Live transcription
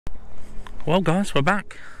Well guys, we're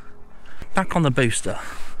back on the booster.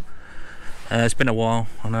 It's been a while,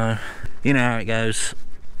 I know. You know how it goes.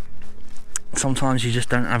 Sometimes you just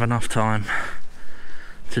don't have enough time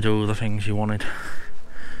to do all the things you wanted.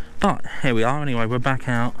 But here we are anyway, we're back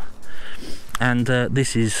out. And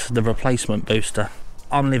this is the replacement booster.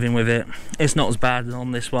 I'm living with it. It's not as bad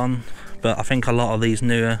on this one, but I think a lot of these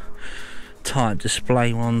newer type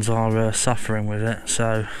display ones are suffering with it.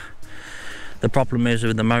 So the problem is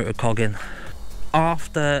with the motor cogging.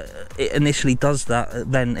 After it initially does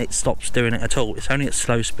that, then it stops doing it at all. It's only at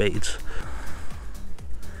slow speeds.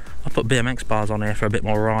 I put BMX bars on here for a bit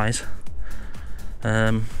more rise.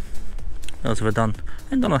 What else have I done? I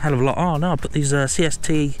haven't done a hell of a lot. Oh no, I put these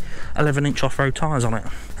CST 11-inch off-road tyres on it.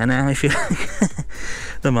 And now if you...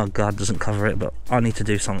 the mud guard doesn't cover it, but I need to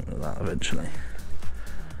do something with that eventually.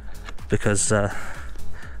 Because that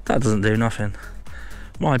doesn't do nothing.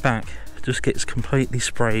 My back just gets completely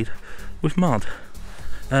sprayed with mud.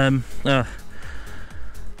 I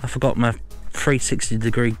forgot my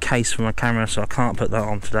 360-degree case for my camera, so I can't put that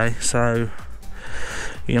on today. So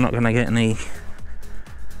you're not going to get any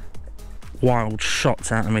wild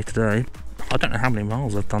shots out of me today. I don't know how many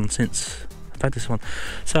miles I've done since I've had this one.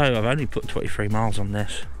 So I've only put 23 miles on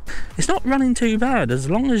this. It's not running too bad as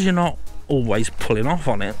long as you're not always pulling off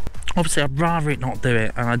on it. Obviously I'd rather it not do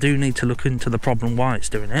it, and I do need to look into the problem why it's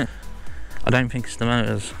doing it. I don't think it's the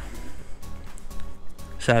motors.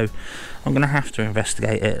 So I'm going to have to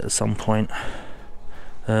investigate it at some point.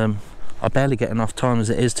 I barely get enough time as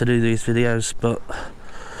it is to do these videos, but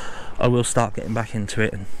I will start getting back into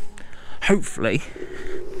it and hopefully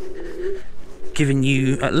giving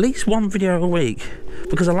you at least one video a week,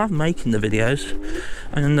 because I love making the videos,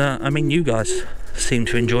 and I mean you guys seem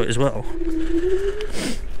to enjoy it as well.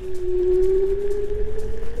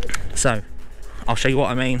 So I'll show you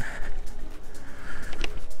what I mean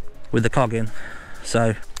with the cogging.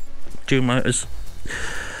 So dual motors.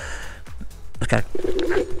 Okay.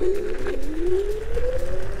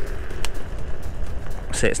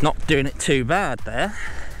 See, it's not doing it too bad there.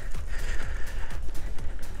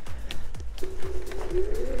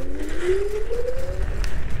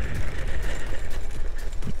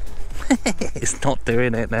 It's not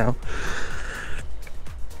doing it now.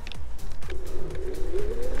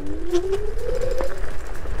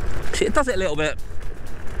 See, it does it a little bit.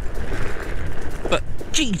 But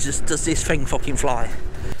Jesus, does this thing fucking fly.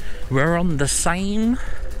 We're on the same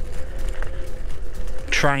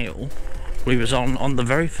trail we was on the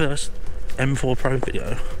very first M4 Pro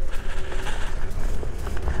video.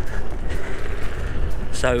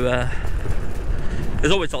 So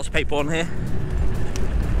there's always lots of people on here.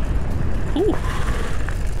 Ooh.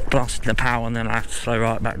 Blasting the power, and then I have to slow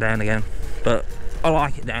right back down again. But I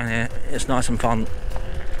like it down here, it's nice and fun.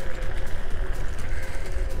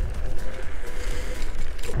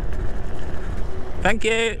 Thank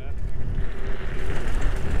you.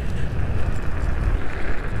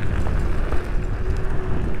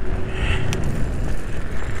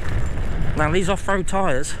 Now these off-road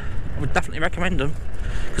tyres, I would definitely recommend them,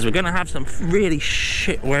 because we're going to have some really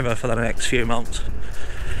shit weather for the next few months.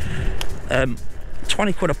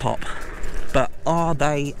 20 quid a pop, but are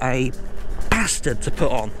they a bastard to put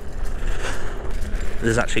on?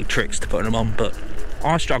 There's actually tricks to putting them on, but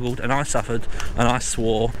I struggled and I suffered and I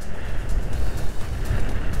swore.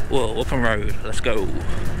 Whoa, up on road, let's go.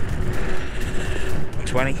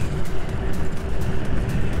 20.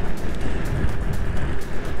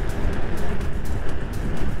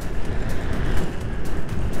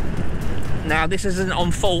 Now this isn't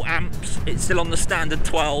on full amps, it's still on the standard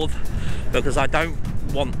 12, because I don't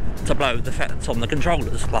want to blow the fets on the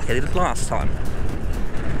controllers like I did last time.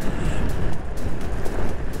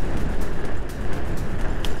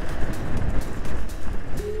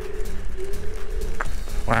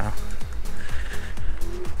 Wow.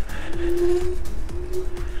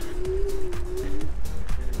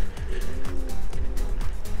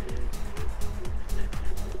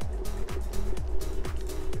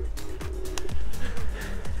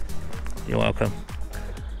 You're welcome.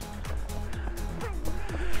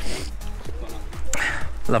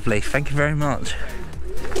 Lovely, thank you very much.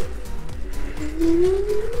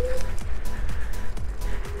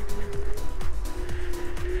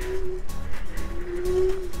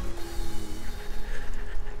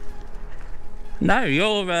 No,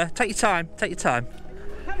 you're take your time, take your time.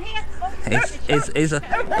 Come here.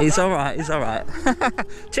 He's all right, he's all right.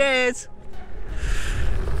 Cheers.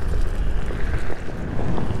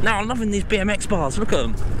 Now I'm loving these BMX bars, look at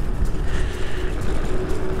them.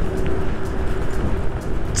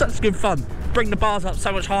 Such good fun. Bring the bars up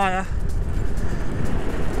so much higher.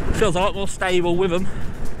 Feels a lot more stable with them.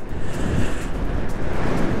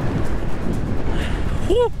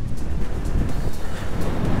 Woo.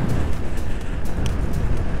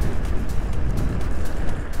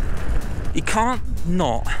 You can't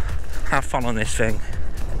not have fun on this thing.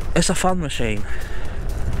 It's a fun machine.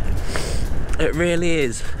 It really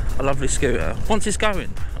is a lovely scooter. Once it's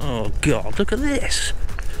going, oh god, look at this.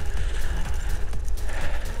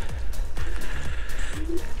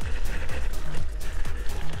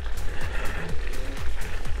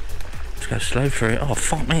 Let's go slow through it. Oh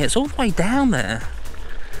fuck me, it's all the way down there.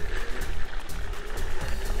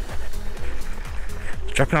 Do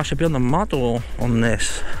you reckon I should be on the mud or on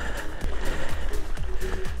this?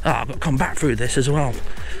 Oh, I've got to come back through this as well.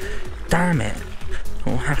 Damn it.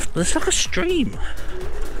 I'll have to, it's like a stream.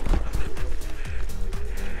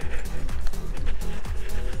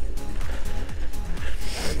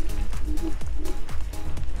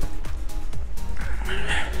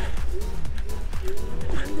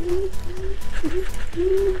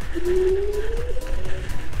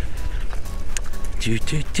 Do,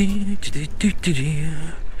 do, do, do, do, do, do.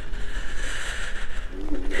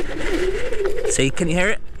 See, can you hear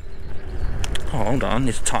it? Oh, hold on, I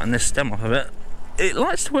need to tighten this stem off a bit. It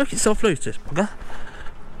likes to work itself loose, this bugger.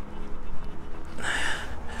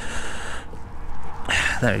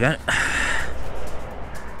 There we go.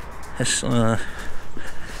 It's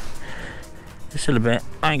still a bit.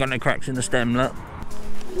 I ain't got no cracks in the stem, look.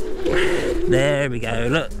 There we go,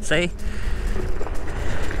 look, see?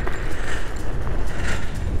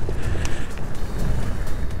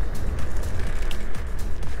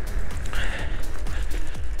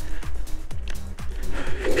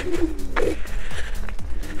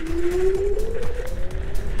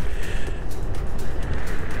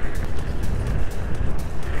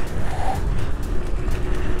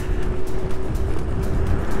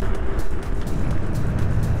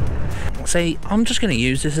 See, I'm just going to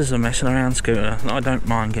use this as a messing around scooter. I don't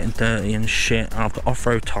mind getting dirty and shit, and I've got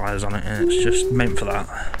off-road tyres on it, and it's just meant for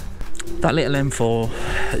that. That little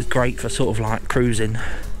M4 is great for sort of like cruising.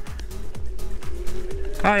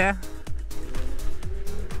 Oh yeah.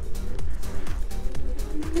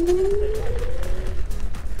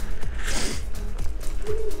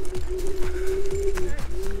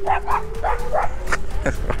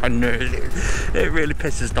 I know, it really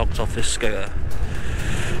pisses dogs off, this scooter.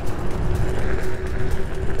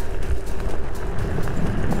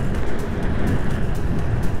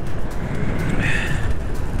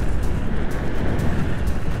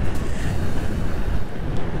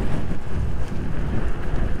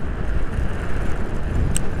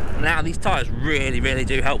 Now these tyres really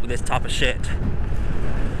do help with this type of shit.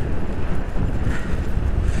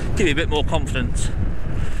 Give you a bit more confidence.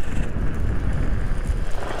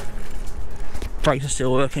 Brakes are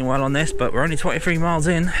still working well on this, but we're only 23 miles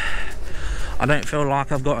in. I don't feel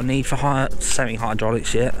like I've got a need for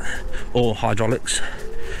semi-hydraulics yet, or hydraulics.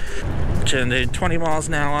 Just do 20 miles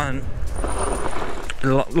an hour and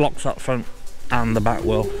locks up front and the back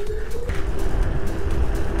wheel.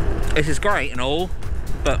 This is great and all,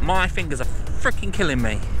 but my fingers are freaking killing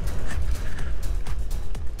me.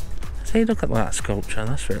 See, look at that sculpture,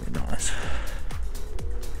 that's really nice.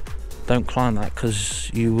 Don't climb that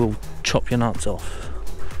because you will chop your nuts off.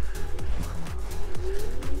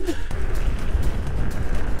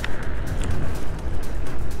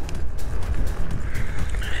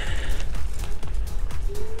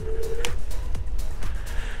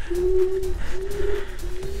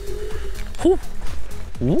 Ooh.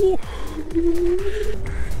 Ooh.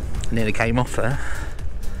 Nearly came off there.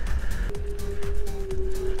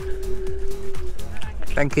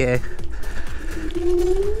 Thank you.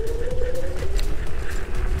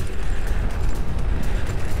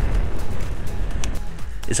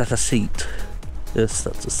 Is that a seat? Yes,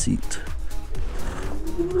 that's a seat.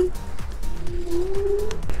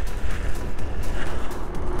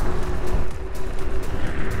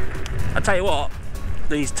 I tell you what,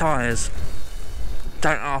 these tyres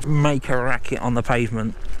don't have to make a racket on the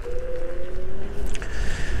pavement,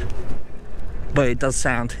 but it does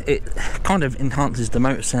sound, it kind of enhances the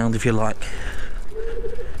motor sound if you like.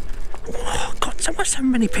 Oh god, so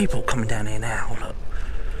many people coming down here now, look.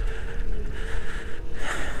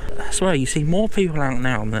 I swear you see more people out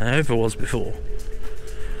now than there ever was before.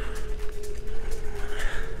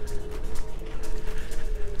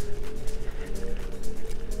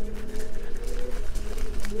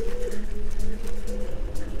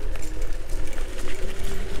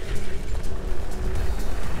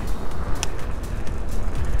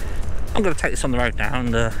 I'm going to take this on the road now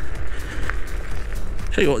and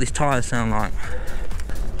show you what these tyres sound like.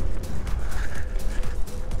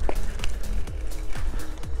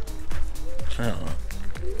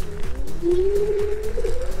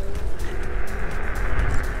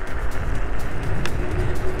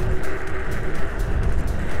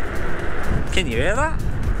 hear that?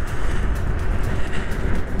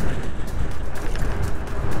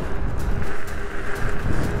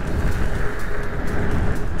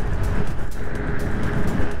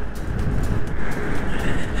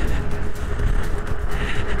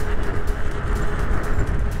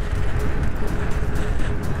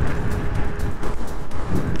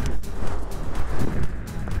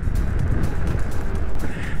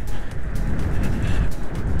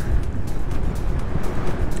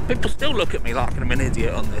 People still look at me like I'm an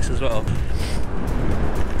idiot on this as well.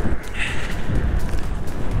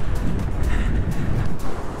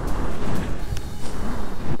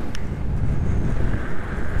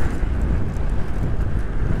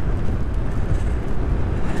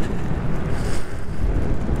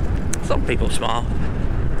 Some people smile.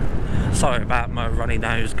 Sorry about my runny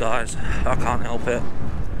nose, guys. I can't help it.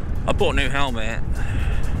 I bought a new helmet,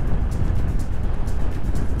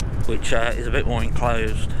 which is a bit more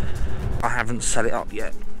enclosed. I haven't set it up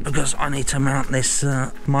yet because I need to mount this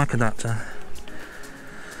mic adapter.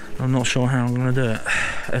 I'm not sure how I'm going to do it.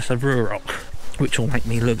 It's a Ruroc, which will make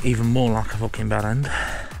me look even more like a fucking bad end.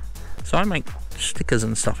 So I make stickers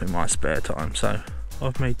and stuff in my spare time, so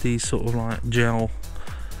I've made these sort of like gel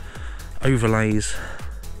overlays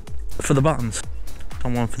for the buttons.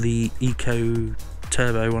 And one for the Eco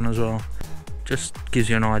Turbo one as well. Just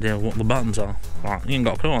gives you an idea of what the buttons are. Like, you ain't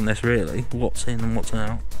got a clue on this really, what's in and what's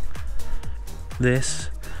out. This,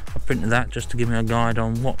 I printed that just to give me a guide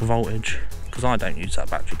on what voltage, because I don't use that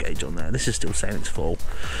battery gauge on there. This is still saying it's full,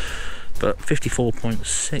 but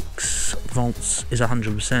 54.6 volts is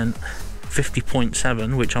 100%,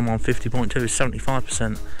 50.7, which I'm on 50.2, is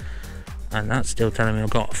 75%, and that's still telling me I've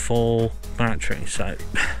got a full battery. So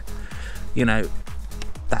you know,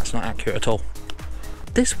 that's not accurate at all.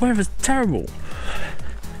 This weather's terrible.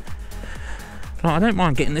 Like, I don't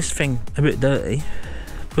mind getting this thing a bit dirty,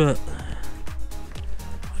 but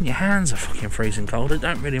when your hands are fucking freezing cold, it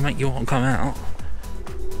don't really make you want to come out.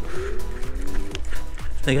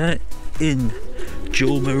 There you go, in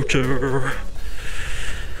dual motor.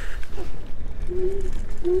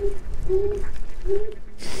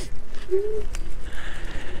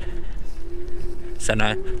 So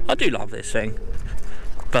no, I do love this thing,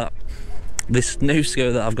 but this new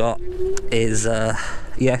scooter that I've got is,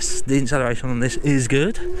 yes, the acceleration on this is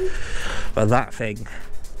good, but that thing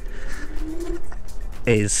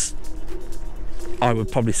is, I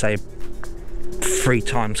would probably say, 3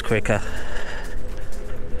 times quicker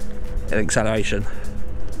in acceleration.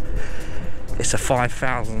 It's a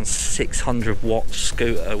 5,600 watt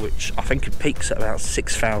scooter, which I think it peaks at about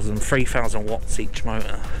 3,000 watts each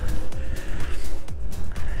motor.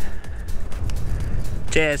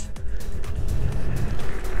 Cheers.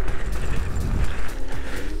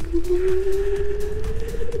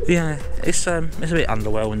 Yeah, it's a bit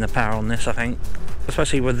underwhelming, the power on this, I think,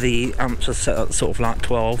 especially with the amps are set at sort of like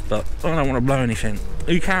 12, but I don't want to blow anything.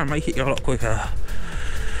 You can make it go a lot quicker,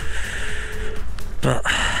 but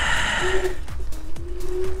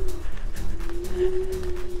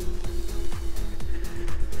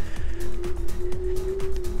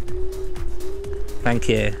thank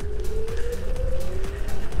you.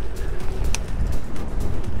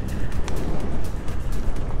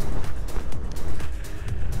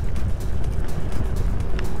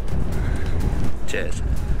 Cheers.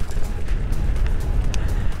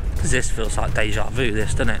 Because this feels like deja vu,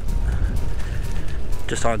 this, doesn't it?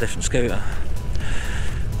 Just on a different scooter.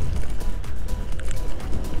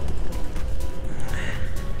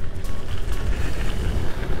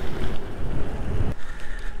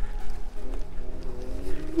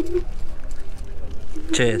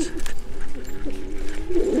 Cheers.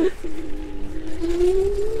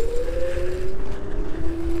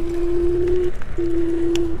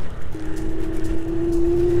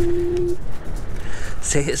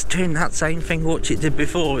 See, it's doing that same thing which it did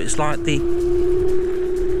before. It's like the...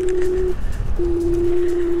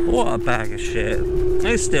 What a bag of shit.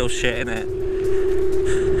 It's still shit, innit?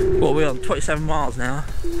 What are we on? 27 miles now.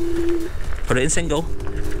 Put it in single.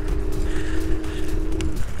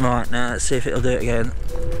 Right, now let's see if it'll do it again.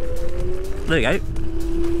 There you go.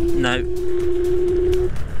 No.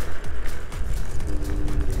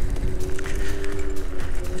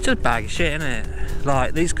 It's just a bag of shit, isn't it?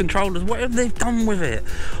 Like, these controllers, what have they done with it?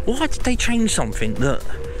 Why did they change something that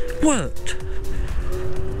worked?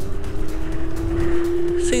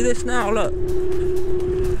 See this now, look.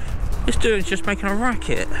 It's doing, it's just making a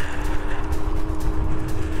racket.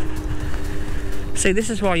 See,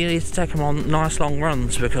 this is why you need to take them on nice long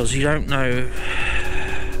runs, because you don't know.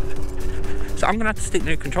 So I'm gonna have to stick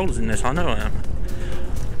new controllers in this, I know I am.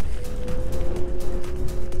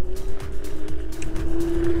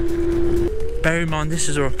 Bear in mind this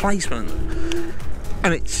is a replacement,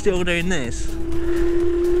 and it's still doing this.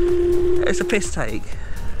 It's a piss take.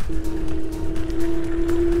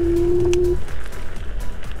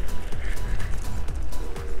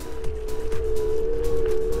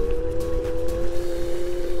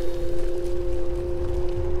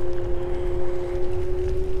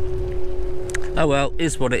 Oh well,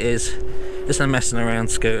 is what it is. It's a messing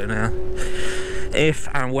around scooter now. If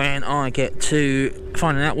and when I get to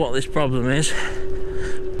finding out what this problem is,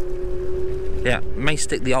 yeah, may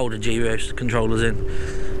stick the older gyro controllers in,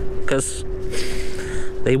 because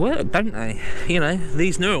they work, don't they? You know,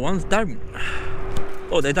 these newer ones don't.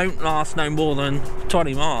 Or they don't last no more than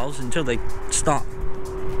 20 miles until they start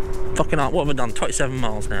fucking up. What have I done? 27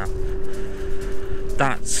 miles now.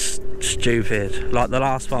 That's stupid. Like the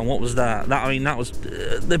last one, what was that? I mean, that was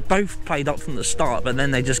they both played up from the start, but then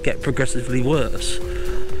they just get progressively worse.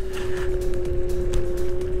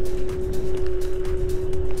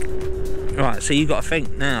 Right, so you got to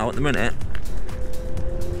think now at the minute,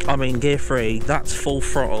 I'm in gear 3, that's full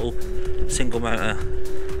throttle single motor.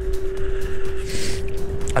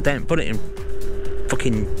 I didn't put it in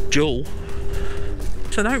fucking dual,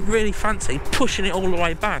 so I don't really fancy pushing it all the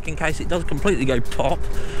way back in case it does completely go pop.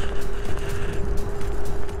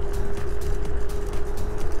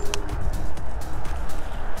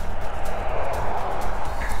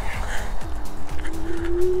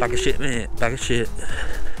 Bag of shit, mate, bag of shit.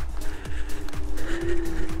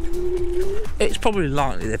 It's probably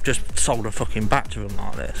likely they've just sold a fucking batch of them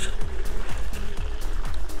like this.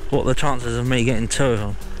 What are the chances of me getting 2 of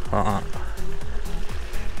them like that?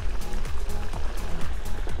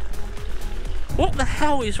 What the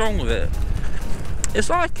hell is wrong with it?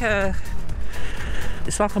 It's like a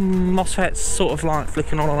MOSFET sort of like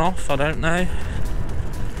flicking on and off, I don't know.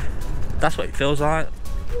 That's what it feels like.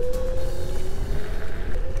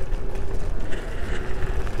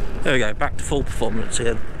 There we go, back to full performance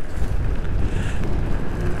again.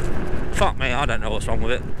 Fuck me, I don't know what's wrong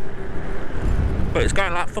with it. But it's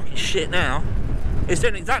going like fucking shit now. It's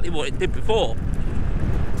doing exactly what it did before.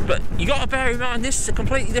 But you gotta bear in mind, this is a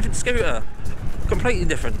completely different scooter. Completely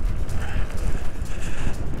different.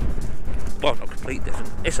 Well, not completely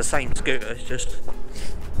different. It's the same scooter, it's just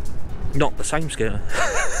not the same scooter.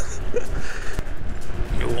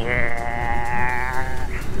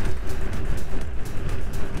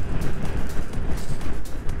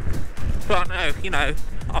 But no, you know,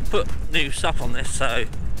 I put new stuff on this, so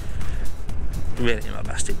really in my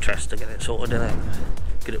best interest to get it sorted, innit?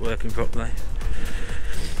 Get it working properly.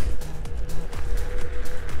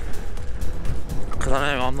 Because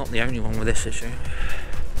I know I'm not the only one with this issue.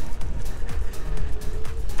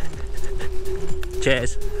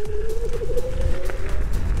 Cheers.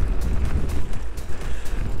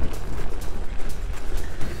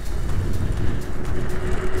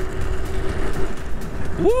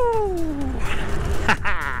 Woo!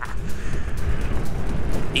 Haha!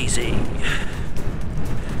 Easy.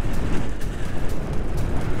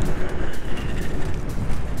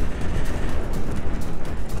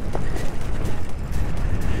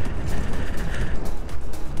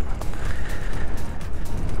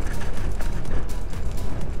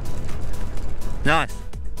 Nice.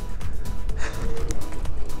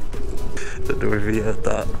 Don't know if you heard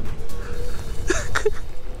that.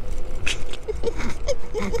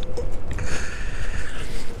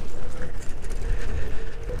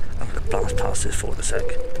 I'm gonna blast past this for a sec.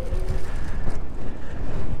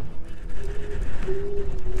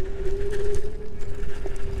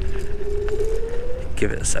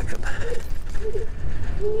 Give it a second.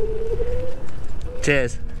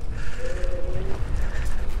 Cheers.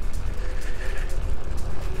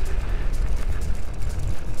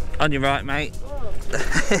 On your right, mate.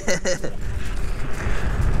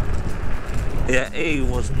 Yeah, he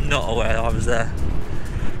was not aware I was there.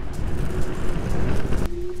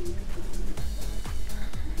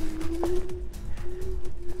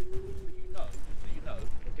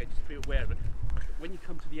 Okay, just be aware of it. When you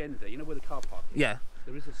come to the end there, you know where the car park is? Yeah.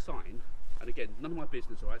 There is a sign, and again, none of my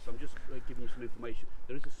business, alright, so I'm just giving you some information.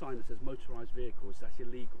 There is a sign that says motorised vehicles, that's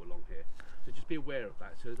illegal along here. So just be aware of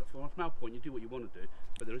that. So from our point, you do what you want to do,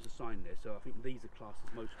 but there is a sign there, so I think these are classed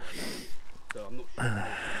as motorised. So I'm not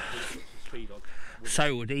sure speed on.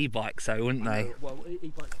 So would e-bikes though, wouldn't they? Well,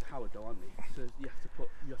 e-bikes are powered though, aren't they? So you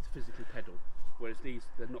have to physically pedal. Whereas these,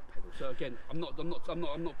 they're not pedal. So again, I'm not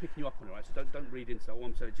picking you up on it, right? So don't read into that. What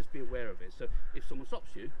I'm saying, just be aware of it. So if someone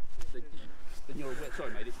stops you, then you're aware. Sorry,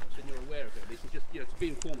 mate. Then you're aware of it. This is just, you know, to be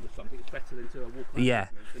informed of something. It's better than to walk around. Yeah.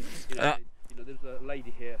 And, you know, there's a lady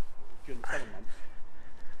here during the summer months.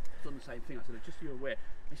 It's on the same thing. I said, just so you're aware.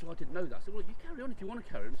 He said, I didn't know that. I said, well, you carry on if you want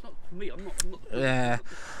to carry on. It's not for me. I'm not. Yeah.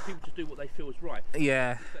 People just do what they feel is right.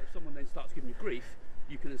 Yeah. So if someone then starts giving you grief,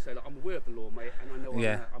 you can then say, look, I'm aware of the law, mate, and I know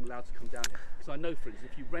I'm allowed to come down here. Because I know, for instance,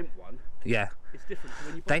 if you rent one, Yeah. it's different to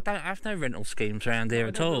when you buy. They don't have no rental schemes around here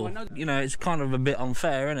at all. I know that. You know, it's kind of a bit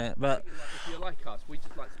unfair, isn't it? But If you're like us, we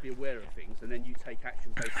just like to be aware of things, and then you take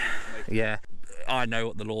action based on information. yeah, I know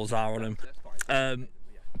what the laws are on them. That's fine.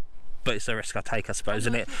 But it's a risk I take, I suppose,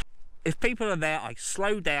 isn't it? If people are there, I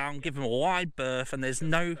slow down, give them a wide berth, and there's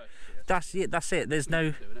no. That's it. There's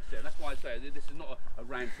no. That's why I say this is not a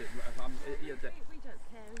rant. We don't care.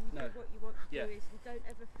 You do what you want to do. Is we don't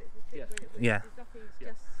ever fit where it was. Yeah. There's nothing. It's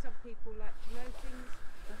just some people like to know things,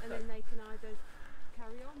 and then they can either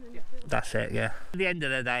carry on and feel. That's it. Yeah. At the end of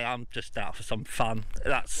the day, I'm just out for some fun.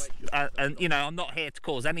 That's and you know, I'm not here to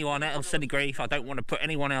cause anyone else any grief. I don't want to put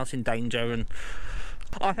anyone else in danger, and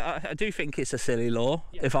I do think it's a silly law,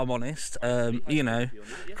 if I'm honest. You know,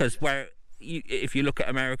 because if you look at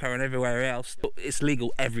America and everywhere else, it's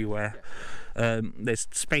legal everywhere. There's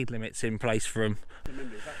speed limits in place for them.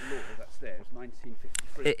 Remember, that law that's there is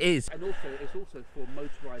 1953. It is. And also, it's also for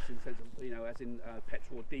motorised in sense of, you know, as in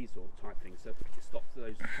petrol or diesel type things. So it stops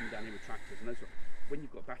those coming down here with tractors and those. When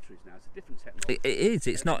you've got batteries now, it's a different technology. It is.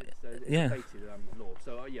 It's not. It's Yeah. stated law.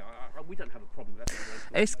 So yeah, we don't have a problem with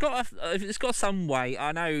that. It's got some way.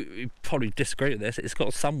 I know you probably disagree with this. It's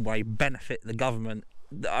got some way benefit the government.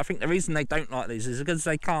 I think the reason they don't like these is because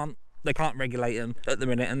they can't regulate them at the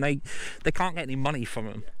minute, and they can't get any money from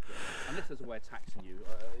them. Unless there's a way of taxing you,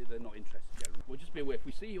 they're not interested. Generally. We'll just be aware. If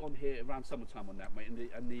we see you on here around summertime on that, mate,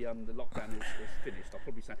 and the lockdown is finished, I'll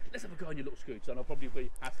probably say, let's have a go on your little scooter, and I'll probably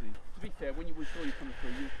be hassling. To be fair, when we saw you coming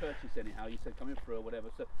through, you purchased anyhow. You said coming through or whatever.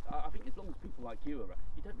 So I think as long as people like you are around,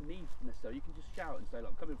 you don't need necessarily. You can just shout and say, look,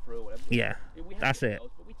 I'm coming through or whatever. Yeah, that's it.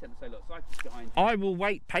 But we tend to say, look, cycle's behind you. I will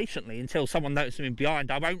wait patiently until someone notices me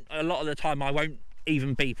behind. I won't. A lot of the time, I won't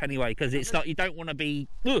even beep anyway, because it's not. You don't want to be.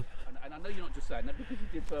 And I know you're not just saying that because you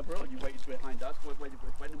did further on. You waited behind us when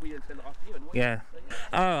we said after you. And Yeah.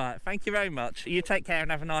 All right. Thank you very much. You take care and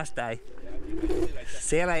have a nice day.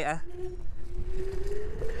 See you later.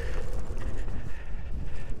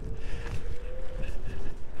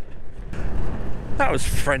 That was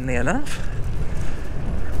friendly enough.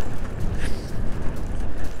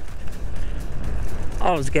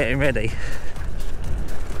 I was getting ready.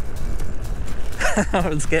 I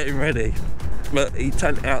was getting ready, but he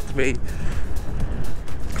turned out to be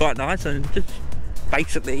quite nice and just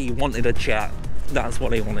basically wanted a chat. That's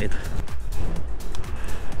what he wanted.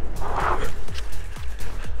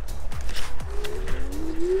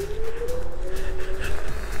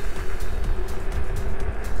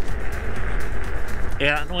 Hear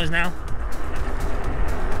that noise now?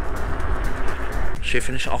 Should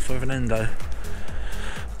finish it off with an endo.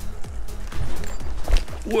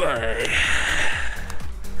 Way.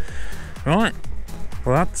 Right,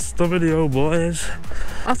 well that's the video, boys.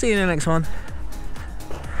 I'll see you in the next one.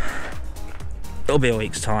 It'll be a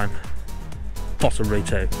week's time, possibly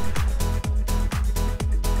two.